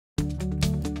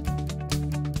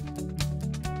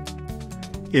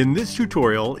In this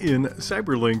tutorial in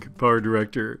Cyberlink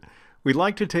PowerDirector, we'd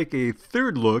like to take a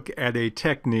third look at a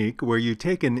technique where you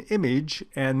take an image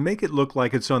and make it look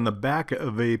like it's on the back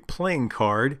of a playing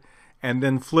card and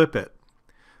then flip it.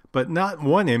 But not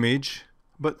one image,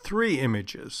 but 3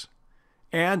 images.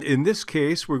 And in this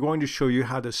case, we're going to show you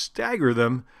how to stagger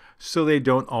them so they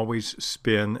don't always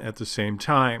spin at the same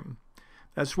time.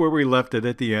 That's where we left it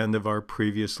at the end of our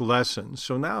previous lesson.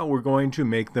 So now we're going to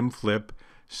make them flip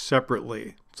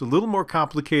separately. It's a little more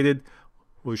complicated.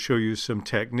 We'll show you some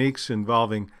techniques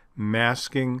involving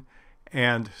masking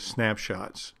and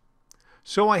snapshots.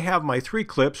 So I have my 3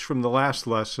 clips from the last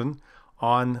lesson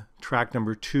on track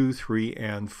number 2, 3,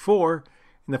 and 4.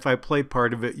 And if I play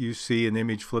part of it, you see an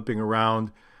image flipping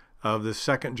around of the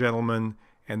second gentleman,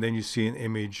 and then you see an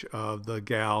image of the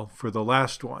gal for the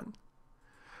last one.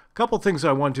 A couple things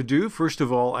I want to do. First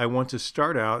of all, I want to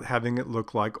start out having it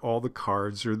look like all the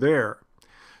cards are there.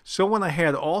 So when I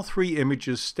had all 3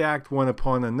 images stacked one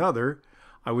upon another,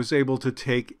 I was able to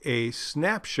take a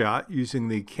snapshot using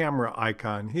the camera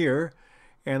icon here,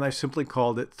 and I simply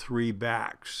called it 3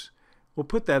 backs. We'll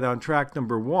put that on track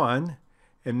number 1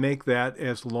 and make that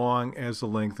as long as the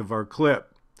length of our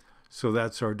clip. So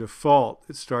that's our default.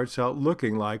 It starts out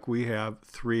looking like we have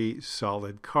 3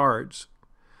 solid cards.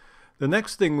 The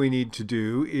next thing we need to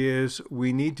do is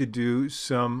we need to do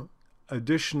some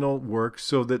additional work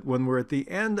so that when we're at the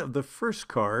end of the first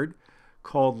card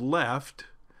called left,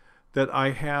 that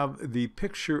I have the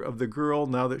picture of the girl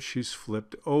now that she's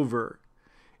flipped over.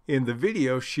 In the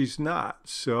video, she's not.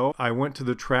 So I went to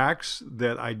the tracks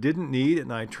that I didn't need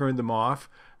and I turned them off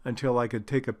until I could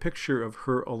take a picture of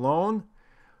her alone.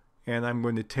 And I'm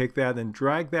going to take that and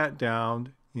drag that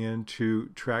down into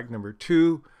track number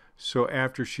 2. So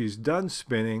after she's done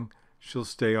spinning, she'll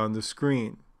stay on the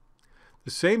screen. The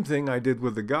same thing I did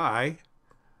with the guy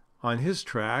on his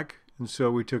track, and so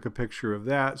we took a picture of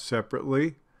that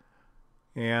separately,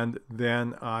 and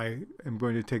then I am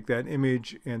going to take that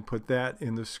image and put that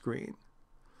in the screen.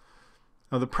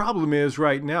 Now the problem is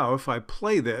right now, if I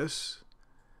play this,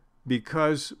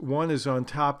 because one is on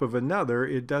top of another,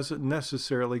 it doesn't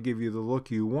necessarily give you the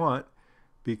look you want,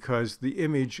 because the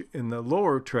image in the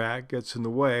lower track gets in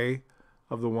the way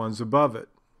of the ones above it.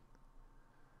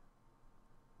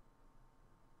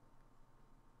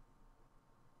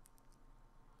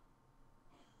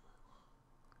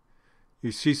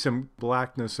 You see some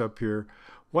blackness up here.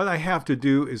 What I have to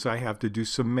do is I have to do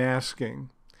some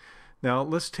masking. Now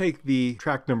let's take the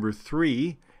track number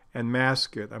 3 and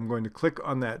mask it. I'm going to click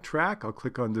on that track. I'll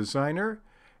click on Designer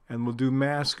and we'll do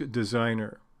Mask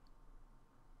Designer.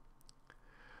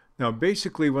 Now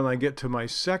basically when I get to my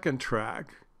second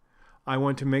track, I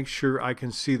want to make sure I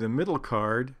can see the middle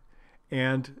card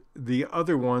and the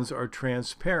other ones are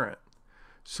transparent.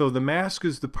 So the mask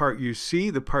is the part you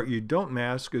see, the part you don't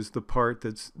mask is the part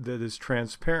that is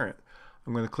transparent.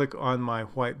 I'm going to click on my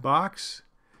white box,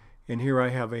 and here I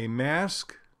have a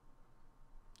mask.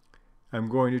 I'm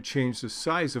going to change the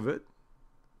size of it.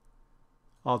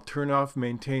 I'll turn off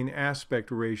Maintain Aspect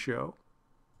Ratio,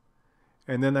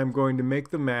 and then I'm going to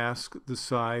make the mask the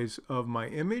size of my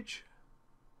image.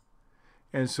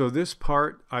 And so this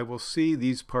part I will see,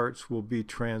 these parts will be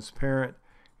transparent,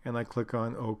 and I click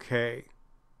on OK.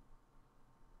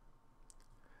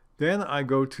 Then I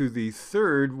go to the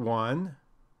third one,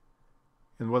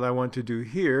 and what I want to do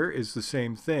here is the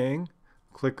same thing.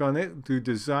 Click on it, do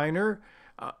Designer.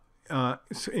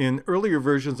 In earlier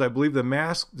versions, I believe the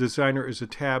Mask Designer is a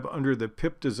tab under the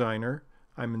Pip Designer.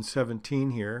 I'm in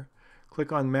 17 here.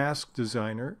 Click on Mask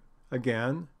Designer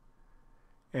again,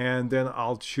 and then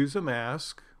I'll choose a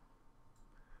mask.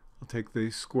 I'll take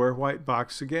the square white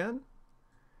box again,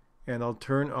 and I'll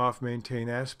turn off Maintain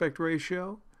Aspect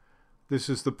Ratio. This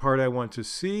is the part I want to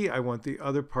see. I want the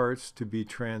other parts to be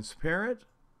transparent.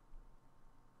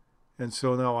 And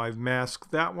so now I've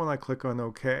masked that one. I click on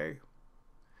OK.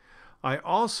 I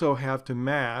also have to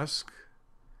mask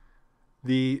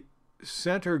the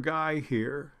center guy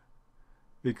here,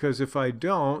 because if I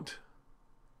don't,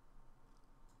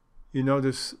 you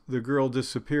notice the girl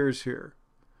disappears here.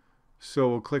 So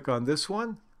we'll click on this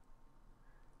one,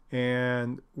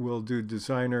 and we'll do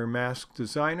Designer, Mask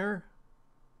Designer.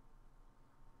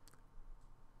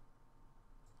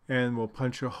 And we'll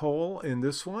punch a hole in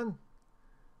this one.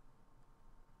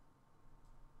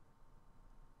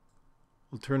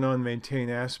 We'll turn on Maintain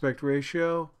Aspect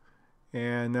Ratio.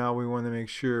 And now we want to make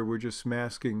sure we're just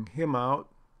masking him out.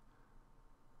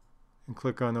 And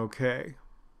click on OK.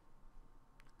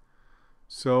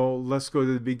 So let's go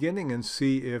to the beginning and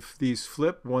see if these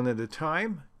flip one at a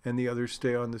time and the others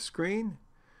stay on the screen.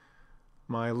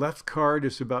 My left card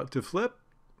is about to flip.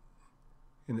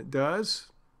 and it does.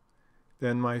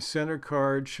 Then my center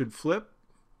card should flip,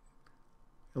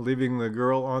 leaving the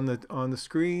girl on the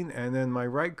screen, and then my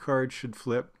right card should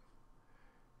flip,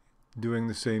 doing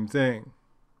the same thing.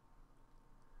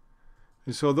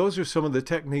 And so those are some of the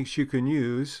techniques you can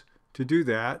use to do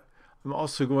that. I'm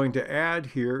also going to add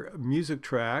here a music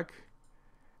track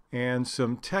and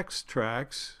some text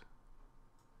tracks.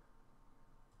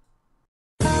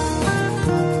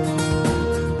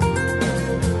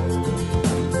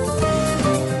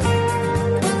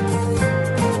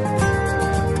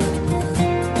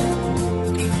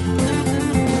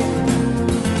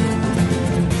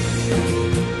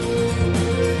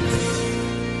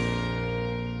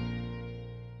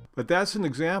 But that's an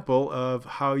example of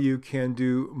how you can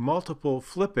do multiple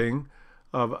flipping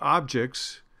of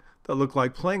objects that look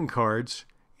like playing cards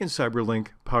in CyberLink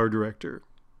PowerDirector.